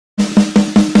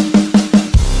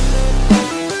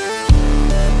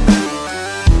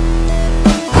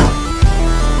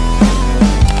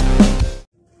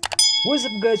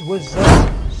guys, what's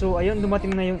up? So ayun,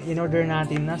 dumating na yung in-order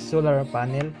natin na solar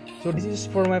panel. So this is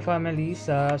for my family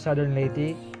sa Southern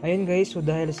Leyte. Ayun guys, so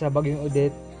dahil sa bagyong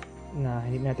Odette na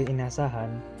hindi natin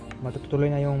inasahan, matutuloy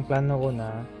na yung plano ko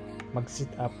na mag-set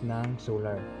up ng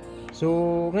solar. So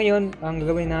ngayon, ang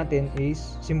gagawin natin is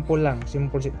simple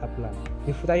setup lang.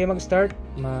 Before tayo mag-start,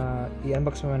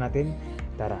 i-unbox muna natin.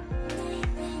 Tara!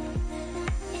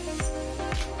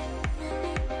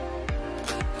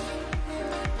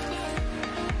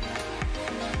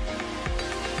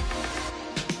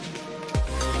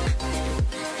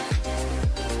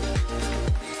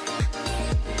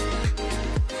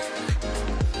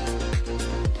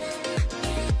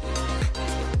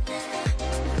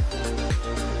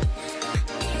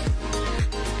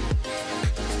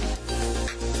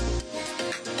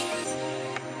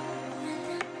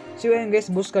 So ayan guys,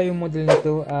 Bosca yung model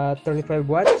nito at 35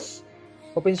 watts.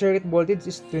 Open circuit voltage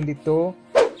is 22.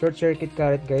 Short circuit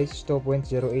current guys is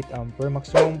 2.08 ampere.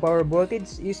 Maximum power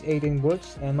voltage is 18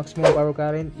 volts and maximum power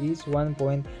current is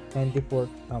 1.94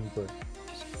 ampere.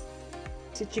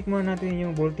 So check muna natin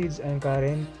yung voltage and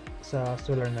current sa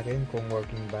solar natin kung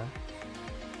working ba.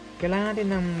 Kailangan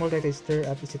natin ng multitester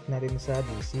at iset natin sa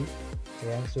DC.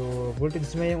 Ayan, so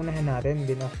voltage may yung unahin natin,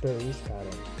 then after is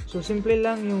current. So simple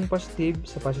lang yung positive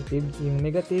sa positive, yung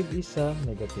negative is sa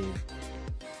negative.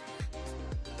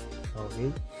 Okay.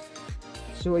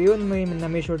 So ayun, may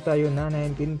na-measure tayo na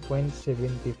 19.75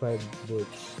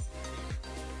 volts.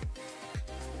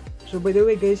 So by the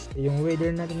way guys, yung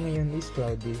weather natin ngayon is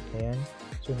cloudy. Ayan.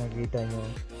 So nakikita nyo.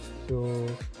 So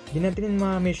di natin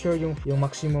ma-measure yung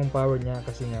maximum power niya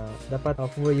kasi nga dapat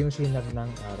full yung sinag ng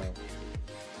araw.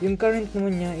 Yung current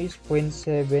naman niya is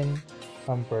 0.7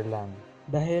 ampere lang.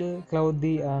 Dahil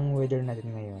cloudy ang weather natin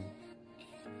ngayon.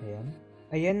 Ayan.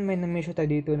 Ayan, may na-measure tayo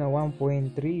dito na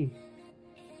 1.3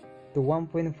 to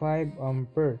 1.5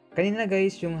 ampere. Kanina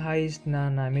guys, yung highest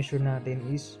na na-measure natin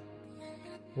is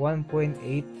 1.8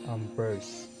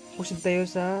 amperes. Proceed tayo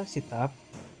sa setup.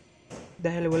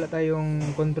 Dahil wala tayong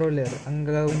controller, ang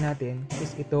gagawin natin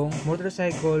is itong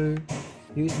motorcycle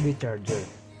USB charger.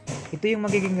 Ito yung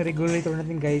magiging regulator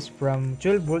natin guys from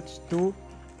 12 volts to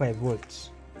 5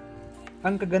 volts.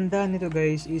 Ang kagandahan nito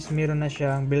guys is meron na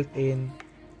siyang built-in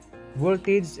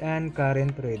voltage and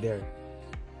current reader.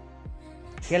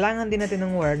 Kailangan din natin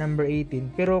ng wire number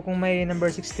 18, pero kung may number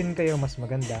 16 kayo mas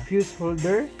maganda. Fuse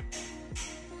holder,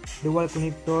 dual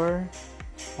connector,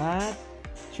 at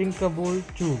shrinkable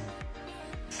tube.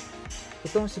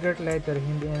 Itong cigarette lighter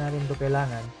hindi na natin ito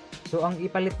kailangan. So ang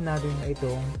ipalit natin ay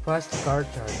itong fast car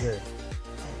charger.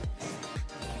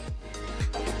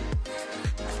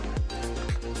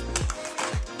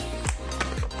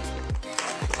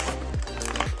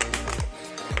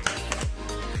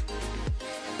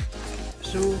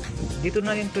 So, dito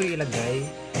na rin ito ilagay.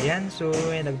 Ayan, so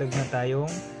may dagdag na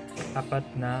tayong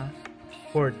 4 na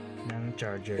port ng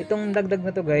charger. Itong dagdag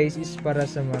na to guys is para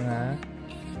sa mga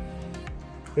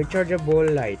rechargeable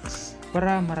lights.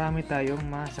 Para marami tayong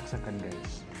masaksakan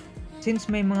guys.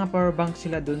 Since may mga power bank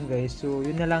sila dun guys, so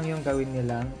yun na lang yung gawin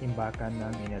nilang imbakan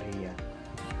ng enerhiya.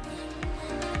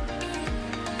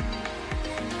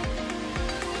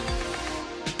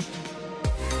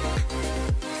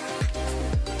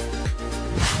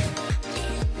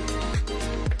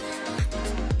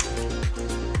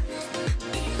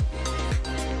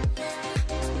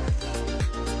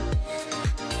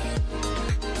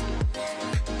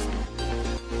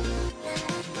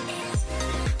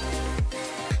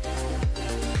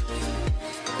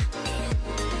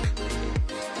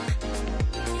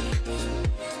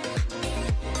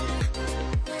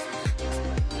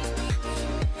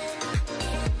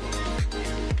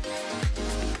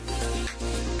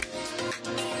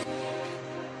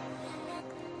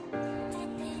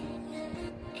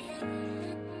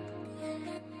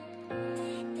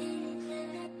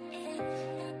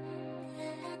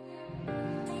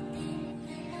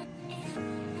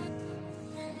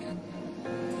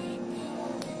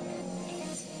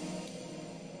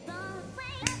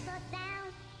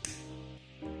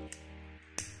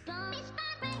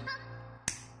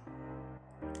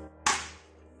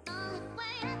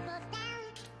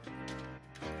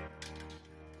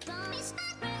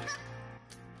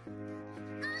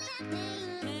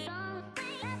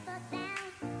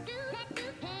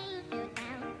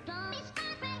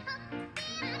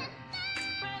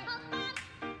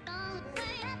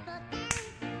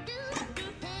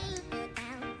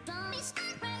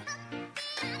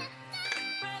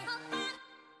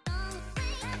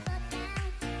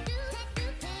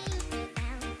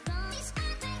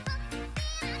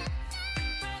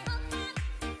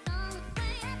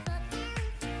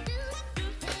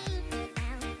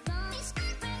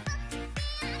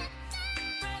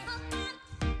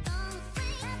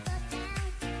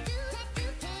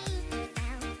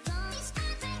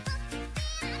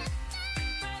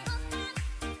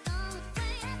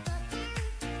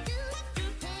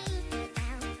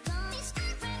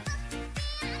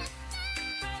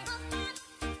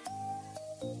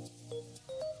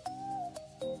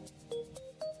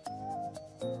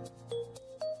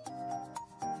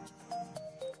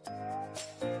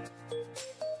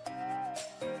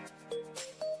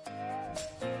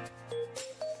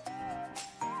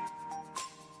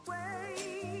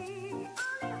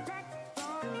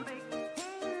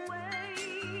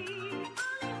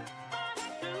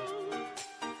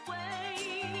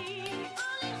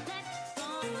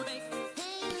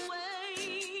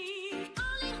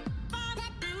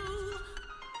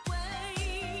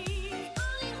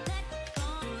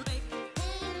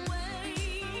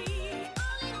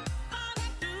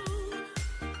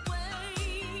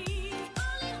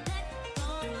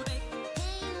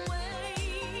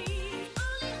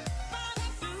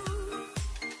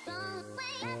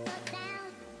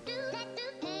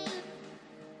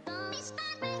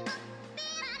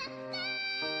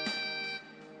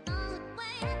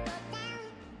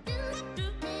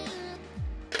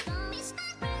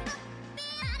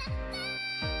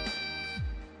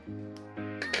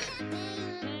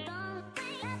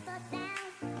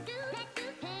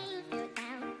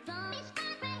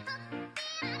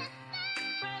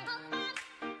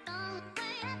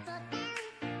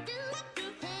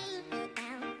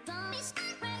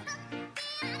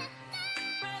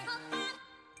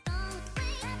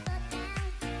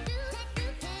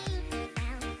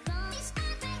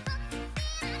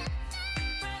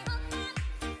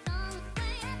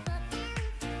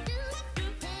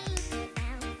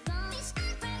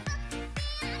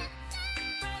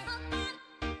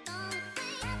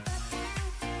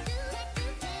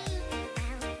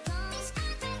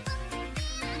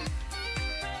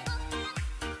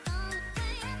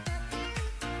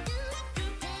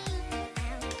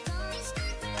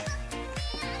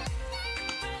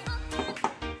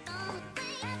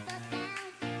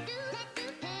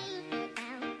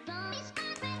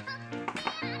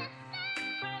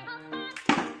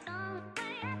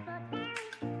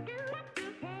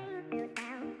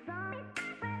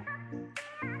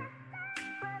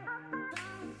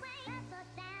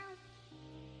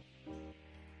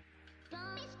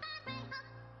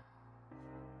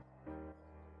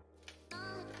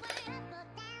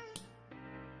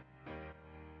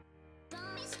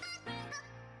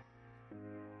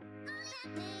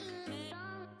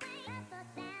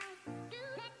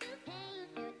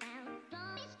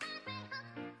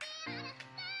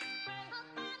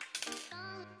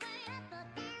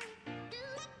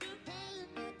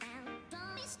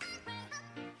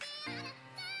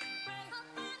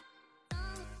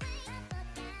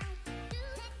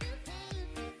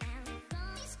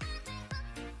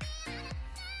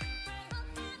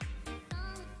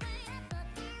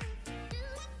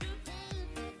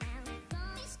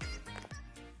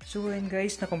 So ayun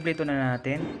guys, nakompleto na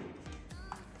natin.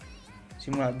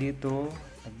 Simula dito,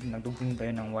 nagdugtong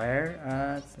tayo ng wire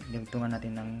at dinugtungan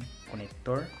natin ng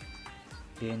connector.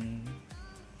 Then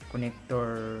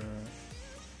connector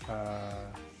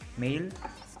male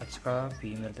at saka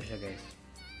female to siya guys.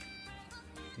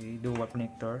 Dual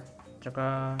connector.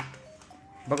 Tsaka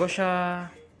bago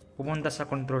siya pumunta sa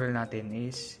controller natin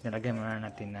is nilagyan muna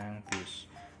natin ng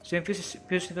fuse. So yung fuse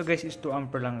nito guys is 2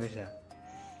 ampere lang guys.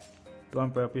 2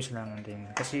 ampere fuse lang natin.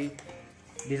 Kasi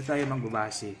dito tayo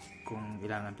magbabase kung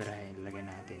ilang ampere ilagay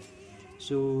natin.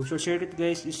 So short circuit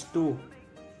guys is 2.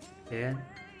 Ayan,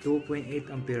 2.8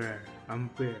 ampere.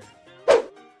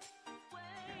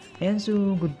 Ayan,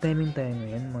 so good timing tayo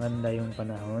ngayon. Maganda yung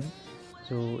panahon.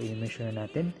 So i-measure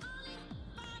natin.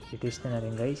 I-test na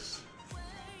natin guys.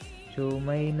 So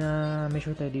may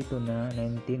na-measure tayo dito na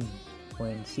 19.6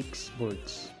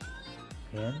 volts.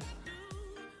 Ayan.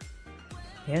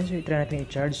 Ayan, so i-try natin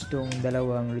i-charge itong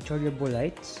dalawang rechargeable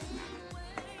lights.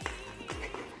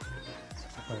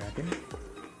 Saka natin.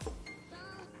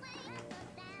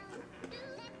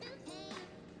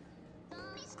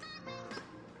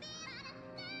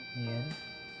 Ayan.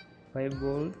 5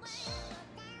 volts.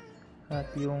 At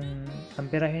yung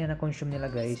amperahe na na-consume nila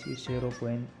guys is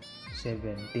 0.17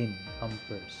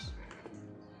 amperes.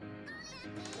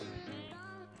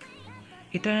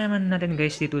 Ito naman natin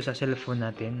guys dito sa cellphone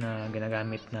natin na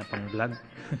ginagamit na pang vlog.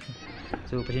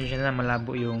 So pasensya na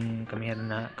malabo yung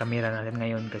camera natin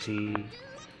ngayon kasi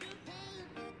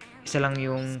isa lang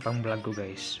yung pang vlog ko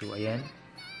guys. So ayan.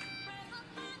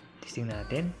 Testing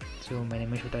natin. So may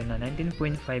na-measure tayo na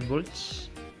 19.5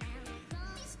 volts.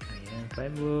 Ayan,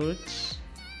 5 volts.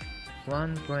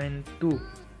 1.2,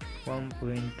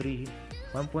 1.3,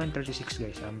 1.36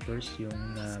 guys amperes yung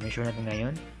measure natin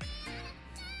ngayon.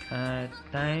 At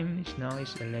time is now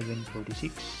is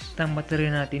 11:46. Ang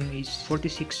battery natin is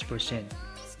 46%.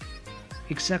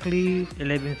 Exactly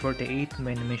 11:48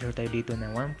 may na-measure tayo dito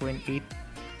na 1.8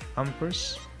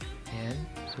 amperes. Ayan.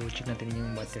 So check natin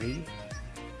yung battery.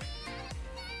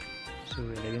 So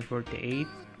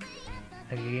 11:48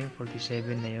 nagiging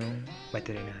 47 na yung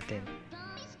battery natin.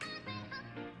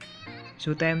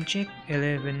 So time check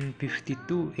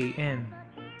 11:52 AM.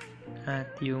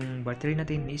 At yung battery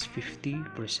natin is 50%.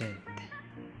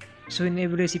 So in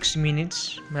every 6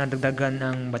 minutes madagdagan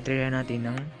ang battery natin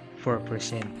ng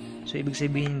 4%. So ibig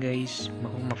sabihin guys,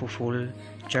 mafu-full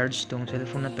charge tong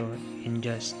cellphone na to in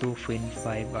just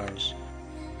 2.5 hours.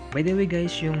 By the way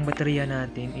guys, yung baterya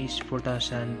natin is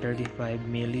 4035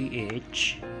 mAh.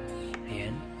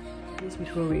 Ayan. Guys,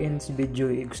 before we end this video,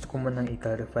 gusto ko munang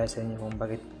i-clarify sa inyo kung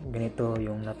bakit ganito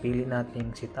yung napili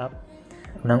nating setup.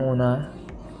 Unang-una,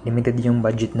 limited yung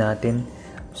budget natin.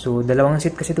 So, dalawang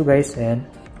seat kasi to guys. Ayan.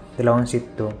 Dalawang seat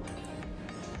to.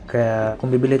 Kaya,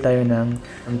 kung bibili tayo ng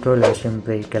controller,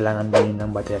 syempre, kailangan din ng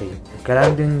battery.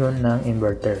 Kailangan din yun ng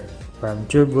inverter. From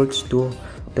 12 volts to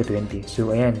 20.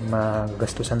 So, ayan.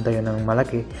 Magastusan tayo ng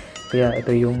malaki. Kaya, ito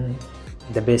yung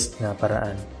the best na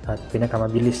paraan. At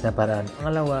pinakamabilis na paraan.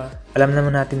 Pangalawa, alam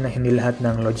naman natin na hindi lahat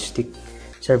ng logistic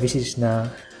services na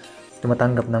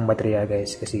tumatanggap ng baterya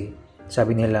guys. Kasi,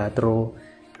 sabi nila, through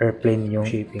airplane yung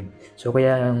shipping. So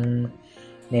kaya ang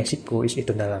naisip ko is ito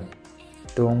na lang.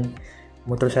 Itong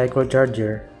motorcycle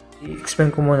charger. I-explain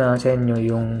ko muna sa inyo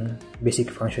yung basic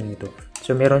function nito.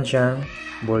 So meron siyang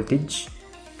voltage,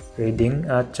 reading,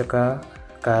 at saka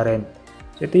current.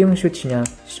 So ito yung switch niya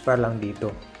is para lang dito.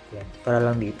 Yan, para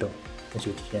lang dito yung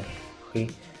switch niya. Okay.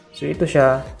 So ito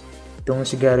siya, itong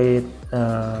cigarette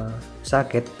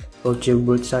socket o 12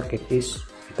 volt socket is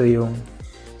ito yung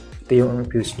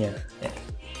fuse niya.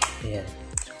 Ayan.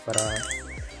 So,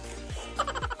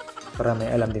 para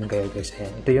may alam din kayo guys. Ayan.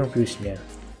 Ito yung fuse niya.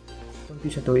 Yung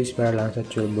fuse na to is para lang sa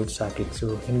 12 volt socket.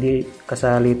 So, hindi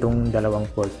kasali itong dalawang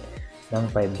port ng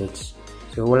 5 volts.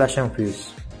 So, wala siyang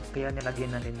fuse. Kaya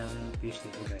nilagyan natin ng fuse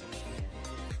dito guys. Ayan.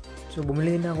 So,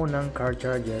 bumili na ako ng car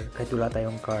charger kahit wala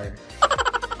tayong car.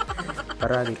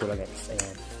 Para dito lang guys.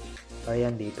 Ayan. Para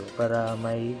yan dito. Para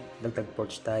may dagdag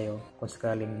ports tayo kung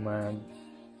sakaling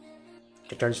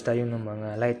charge tayo ng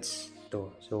mga lights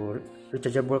to. So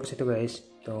rechargeable kasi ito guys,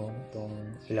 itong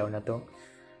ilaw na to.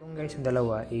 Itong guys, yung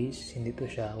dalawa is hindi to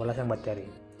siya, wala siyang battery.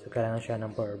 So kailangan siya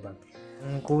ng power bank.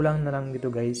 Ang kulang na lang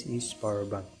dito guys is power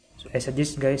bank. So I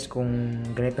suggest guys, kung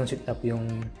ganitong setup yung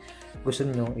gusto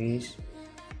nyo is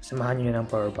samahan nyo ng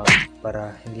power bank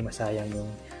para hindi masayang yung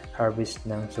harvest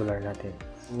ng solar natin.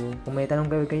 So kung may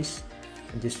tanong kayo guys,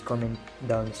 just comment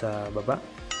down sa baba.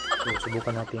 So,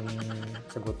 subukan natin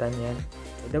sagutan yan.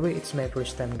 By the way, it's my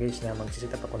first time guys na mag-set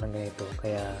up ako ng ganito.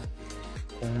 Kaya,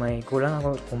 kung may kulang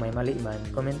ako, kung may mali man,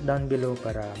 comment down below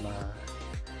para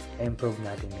improve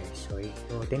natin guys.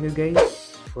 So thank you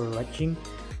guys for watching.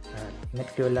 Ingat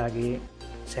kayo lagi.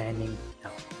 Signing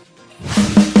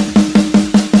out.